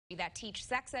that teach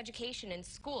sex education in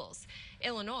schools.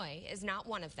 Illinois is not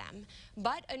one of them,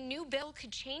 but a new bill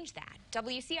could change that.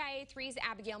 WCIA 3's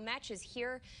Abigail Metch is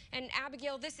here. And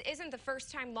Abigail, this isn't the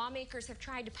first time lawmakers have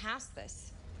tried to pass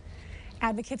this.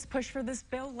 Advocates pushed for this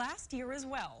bill last year as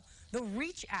well. The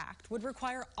REACH Act would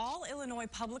require all Illinois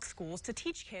public schools to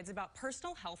teach kids about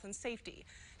personal health and safety.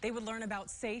 They would learn about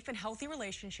safe and healthy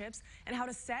relationships and how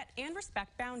to set and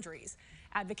respect boundaries.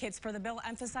 Advocates for the bill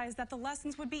emphasize that the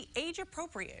lessons would be age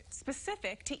appropriate,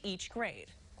 specific to each grade.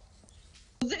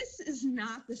 This is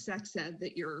not the sex ed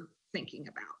that you're thinking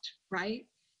about, right?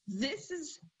 This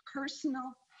is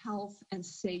personal health and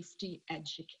safety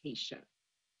education.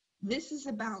 This is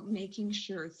about making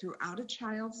sure throughout a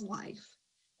child's life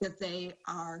that they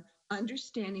are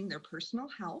understanding their personal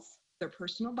health, their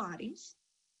personal bodies,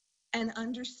 and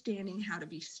understanding how to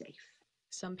be safe.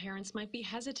 Some parents might be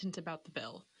hesitant about the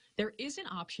bill. There is an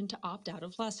option to opt out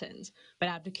of lessons, but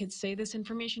advocates say this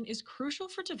information is crucial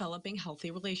for developing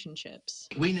healthy relationships.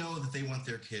 We know that they want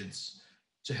their kids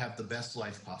to have the best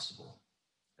life possible,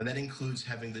 and that includes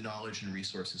having the knowledge and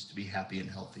resources to be happy and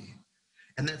healthy.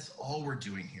 And that's all we're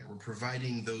doing here. We're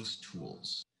providing those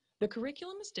tools. The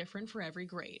curriculum is different for every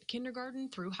grade, kindergarten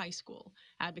through high school.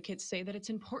 Advocates say that it's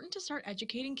important to start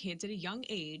educating kids at a young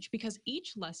age because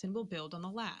each lesson will build on the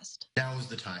last. Now is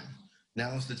the time.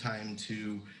 Now is the time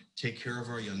to take care of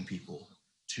our young people,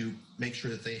 to make sure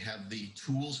that they have the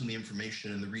tools and the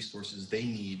information and the resources they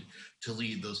need to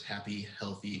lead those happy,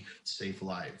 healthy, safe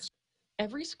lives.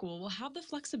 Every school will have the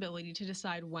flexibility to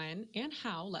decide when and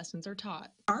how lessons are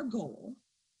taught. Our goal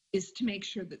is to make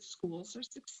sure that schools are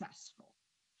successful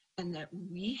and that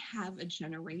we have a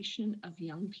generation of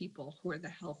young people who are the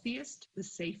healthiest, the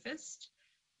safest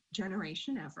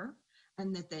generation ever,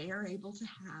 and that they are able to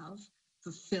have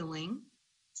fulfilling,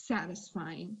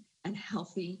 satisfying, and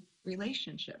healthy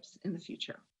relationships in the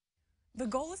future. The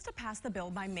goal is to pass the bill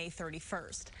by May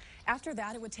 31st. After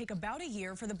that, it would take about a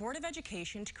year for the Board of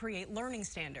Education to create learning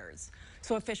standards.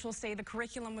 So officials say the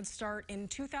curriculum would start in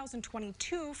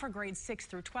 2022 for grades 6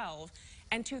 through 12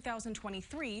 and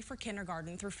 2023 for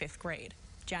kindergarten through 5th grade.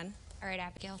 Jen? All right,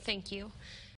 Abigail, thank you.